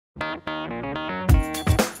Hi,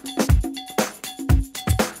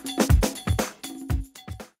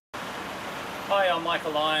 I'm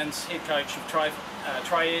Michael Lyons, head coach of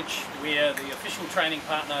Tri-Edge. We're the official training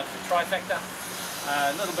partner for Trifecta.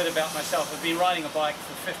 A little bit about myself. I've been riding a bike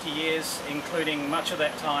for 50 years, including much of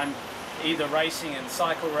that time either racing in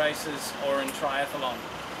cycle races or in triathlon.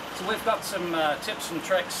 So we've got some tips and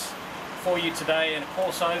tricks for you today and a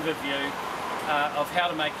course overview of how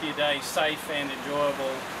to make your day safe and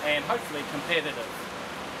enjoyable and hopefully competitive.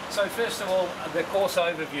 So first of all, the course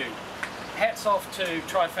overview. Hats off to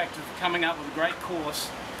Trifecta for coming up with a great course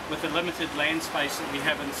with the limited land space that we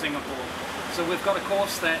have in Singapore. So we've got a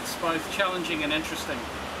course that's both challenging and interesting.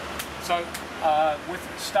 So with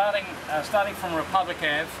starting from Republic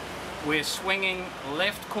Ave, we're swinging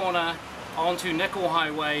left corner onto Nicoll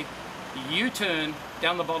Highway, U-turn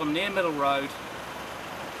down the bottom near Middle Road,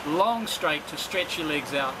 long straight to stretch your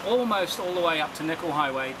legs out, almost all the way up to Nicoll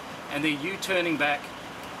Highway, and then U-turning back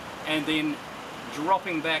and then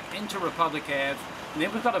dropping back into Republic Ave. And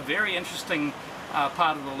then we've got a very interesting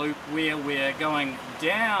part of the loop where we're going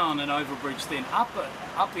down an overbridge, then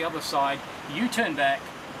up the other side, U-turn back,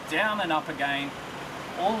 down and up again,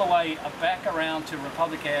 all the way back around to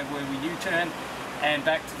Republic Ave where we U-turn and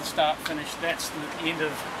back to the start finish. That's the end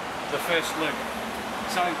of the first loop.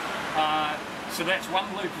 So that's one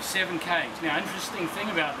loop of 7 Ks. Now, interesting thing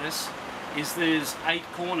about this is there's 8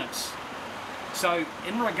 corners. So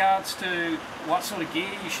in regards to what sort of gear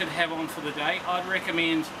you should have on for the day, I'd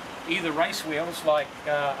recommend either race wheels like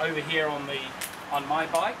over here on my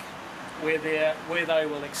bike, where they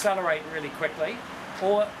will accelerate really quickly,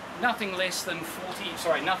 or nothing more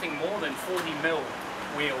than 40 mil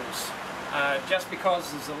wheels, just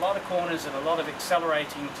because there's a lot of corners and a lot of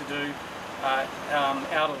accelerating to do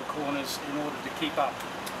out of the corners in order to keep up.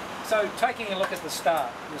 So taking a look at the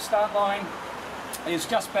start line is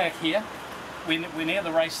just back here. We're near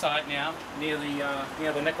the race site now, near the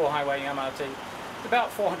Nicoll Highway MRT. About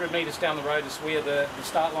 400 metres down the road is where the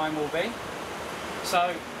start line will be.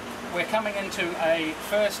 So we're coming into a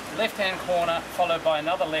first left-hand corner, followed by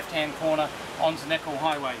another left-hand corner onto Nicoll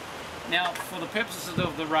Highway. Now, for the purposes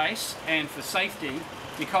of the race and for safety,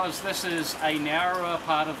 because this is a narrower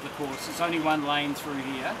part of the course, there's only one lane through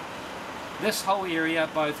here, this whole area,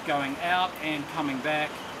 both going out and coming back,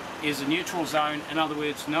 is a neutral zone. In other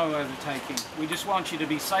words, no overtaking. We just want you to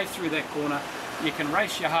be safe through that corner. You can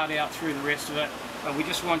race your heart out through the rest of it, but we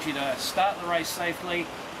just want you to start the race safely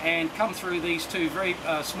and come through these two very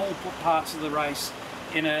small parts of the race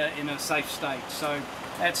in a safe state. So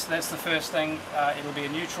that's the first thing. It'll be a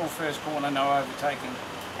neutral first corner, no overtaking,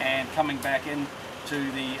 and coming back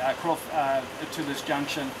into the to this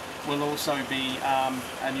junction will also be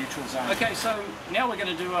a neutral zone. Okay, so now we're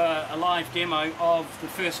going to do a live demo of the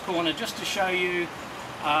first corner just to show you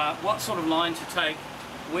what sort of line to take,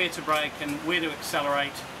 where to brake and where to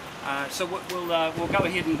accelerate. So we'll go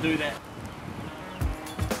ahead and do that.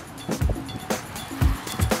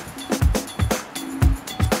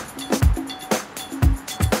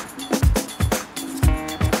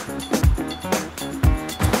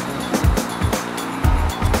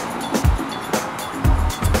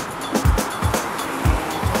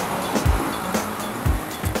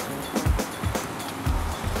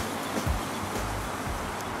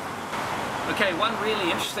 Okay, one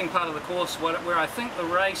really interesting part of the course where I think the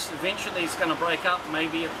race eventually is going to break up,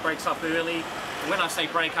 maybe it breaks up early. When I say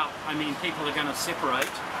break up, I mean people are going to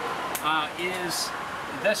separate, is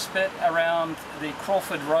this bit around the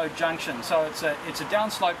Crawford Road junction. So it's a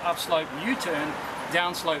downslope, upslope, U-turn,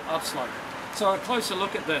 downslope, upslope. So a closer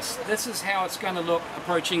look at this. This is how it's going to look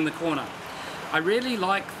approaching the corner. I really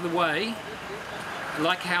like the way,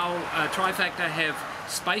 like how Trifecta have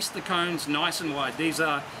spaced the cones nice and wide. These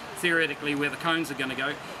are theoretically where the cones are going to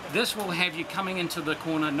go. This will have you coming into the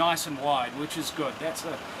corner nice and wide, which is good. That's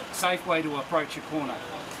a safe way to approach a corner.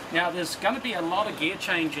 Now there's going to be a lot of gear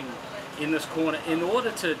changing in this corner in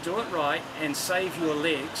order to do it right and save your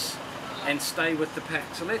legs and stay with the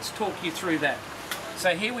pack. So let's talk you through that.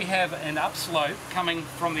 So here we have an upslope coming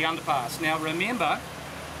from the underpass. Now remember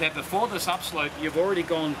that before this upslope you've already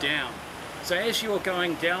gone down. So as you're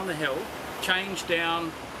going down the hill, change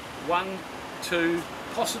down 1, 2,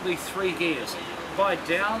 possibly 3 gears. By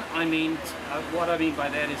down, I mean, what I mean by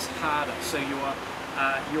that is harder. So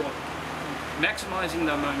you're maximizing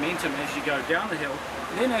the momentum as you go down the hill.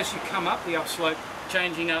 And then as you come up the upslope,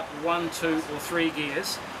 changing up 1, 2 or 3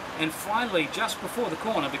 gears. And finally, just before the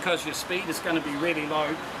corner, because your speed is going to be really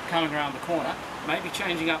low coming around the corner, maybe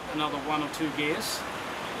changing up another 1 or 2 gears.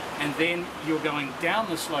 And then you're going down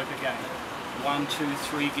the slope again. 1, 2,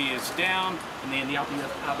 3 gears down, and then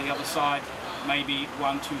up the other side. maybe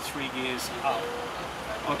 1, 2, 3 gears up.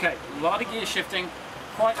 Okay, a lot of gear shifting,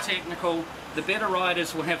 quite technical. The better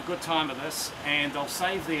riders will have a good time of this, and they'll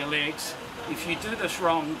save their legs. If you do this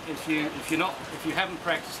wrong, if you haven't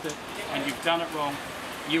practiced it and you've done it wrong,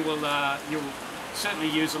 you'll certainly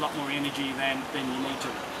use a lot more energy than you need to.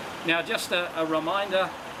 Now, just a reminder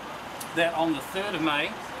that on the 3rd of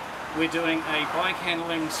May, we're doing a bike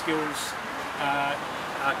handling skills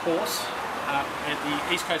course at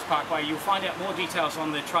the East Coast Parkway. You'll find out more details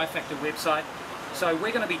on the Trifecta website. So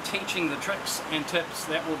we're going to be teaching the tricks and tips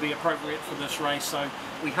that will be appropriate for this race. So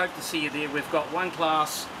we hope to see you there. We've got one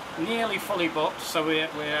class nearly fully booked, so we're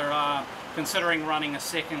considering running a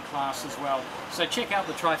second class as well. So check out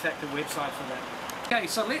the Trifecta website for that. Okay,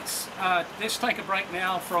 so let's take a break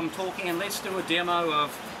now from talking, and let's do a demo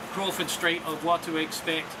of Crawford Street, of what to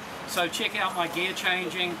expect. So check out my gear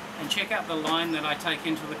changing, and check out the line that I take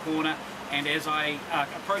into the corner, and as I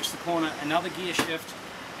approach the corner, another gear shift,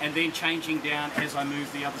 and then changing down as I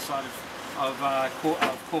move the other side of the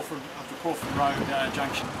Crawford Road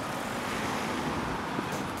junction.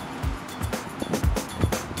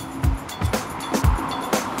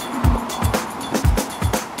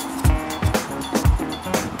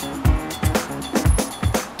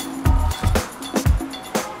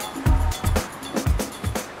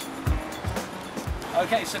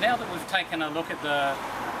 Okay, so now that we've taken a look at the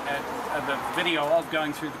video of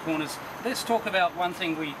going through the corners, let's talk about one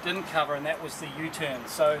thing we didn't cover, and that was the U-turn.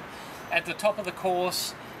 So at the top of the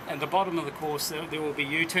course and the bottom of the course there will be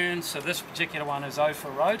U-turns. So this particular one is Ophir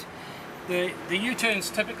Road. The U-turns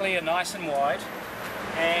typically are nice and wide,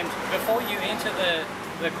 and before you enter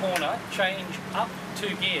the corner, change up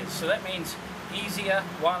 2 gears. So that means easier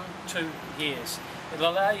 1, 2 gears.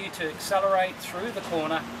 It'll allow you to accelerate through the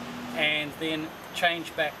corner and then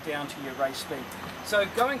change back down to your race speed. So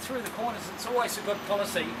going through the corners, it's always a good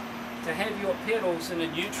policy to have your pedals in a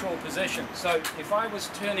neutral position. So if I was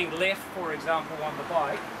turning left, for example, on the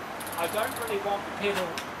bike, I don't really want the pedal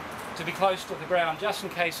to be close to the ground, just in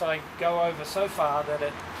case I go over so far that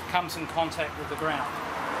it comes in contact with the ground.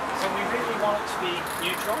 So we really want it to be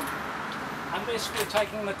neutral, unless we're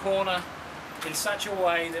taking the corner in such a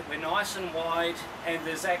way that we're nice and wide, and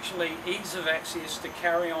there's actually ease of access to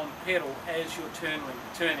carry on pedal as you're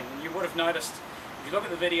turning. And you would have noticed, if you look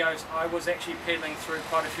at the videos, I was actually pedaling through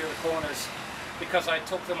quite a few of the corners because I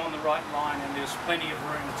took them on the right line, and there's plenty of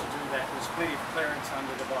room to do that. There's plenty of clearance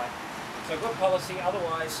under the bike. So good policy.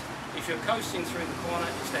 Otherwise, if you're coasting through the corner,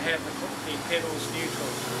 is to have the pedals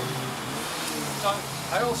neutral. So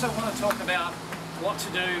I also want to talk about what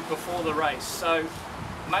to do before the race. So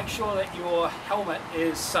make sure that your helmet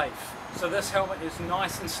is safe. So this helmet is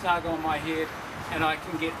nice and snug on my head, and I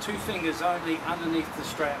can get 2 fingers only underneath the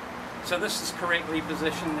strap. So this is correctly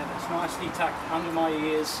positioned, and it's nicely tucked under my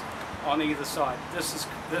ears on either side. This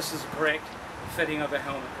is correct fitting of a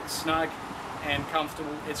helmet. It's snug and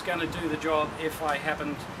comfortable. It's going to do the job if I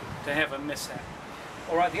happen to have a mishap.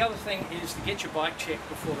 Alright, the other thing is to get your bike checked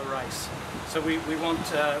before the race. So we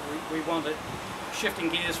want it shifting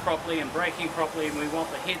gears properly and braking properly, and we want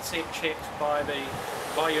the headset checked by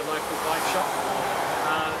your local bike shop.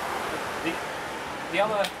 The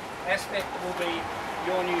other aspect will be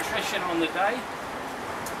your nutrition on the day.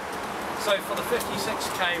 So for the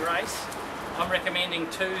 56k race, I'm recommending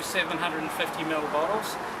 2 750ml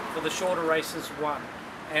bottles. For the shorter races, 1.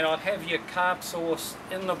 And I'd have your carb source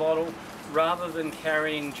in the bottle rather than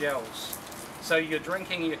carrying gels. So you're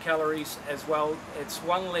drinking your calories as well. It's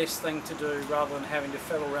one less thing to do rather than having to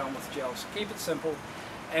fiddle around with gels. Keep it simple,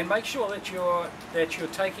 and make sure that you're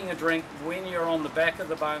taking a drink when you're on the back of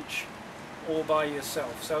the bunch or by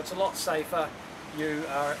yourself. So it's a lot safer. You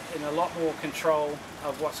are in a lot more control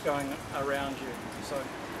of what's going around you. So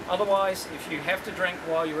otherwise, if you have to drink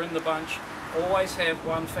while you're in the bunch, always have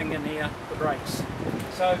one finger near the brakes.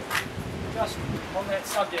 So just on that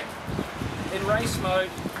subject, in race mode,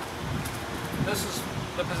 this is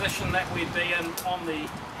the position that we'd be in on the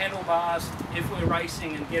handlebars if we're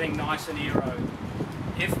racing and getting nice and aero.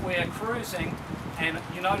 If we're cruising, and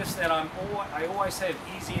you notice that I always have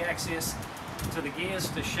easy access to the gears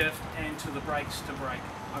to shift and to the brakes to brake.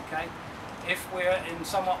 Okay. If we're in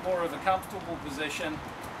somewhat more of a comfortable position,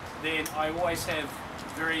 then I always have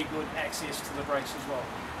very good access to the brakes as well.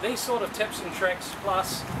 These sort of tips and tricks,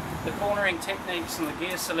 plus the cornering techniques and the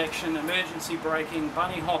gear selection, emergency braking,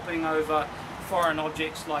 bunny hopping over foreign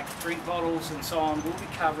objects like drink bottles and so on, we'll be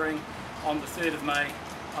covering on the 3rd of May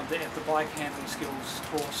at the Bike Handling Skills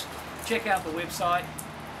course. Check out the website,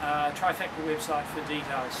 Trifecta website, for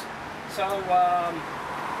details. So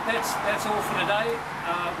that's all for today.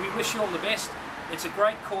 We wish you all the best. It's a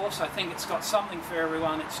great course. I think it's got something for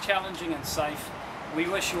everyone. It's challenging and safe. We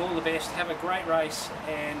wish you all the best. Have a great race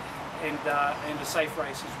and a safe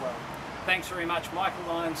race as well. Thanks very much. Michael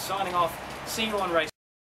Lyons signing off. See you on race.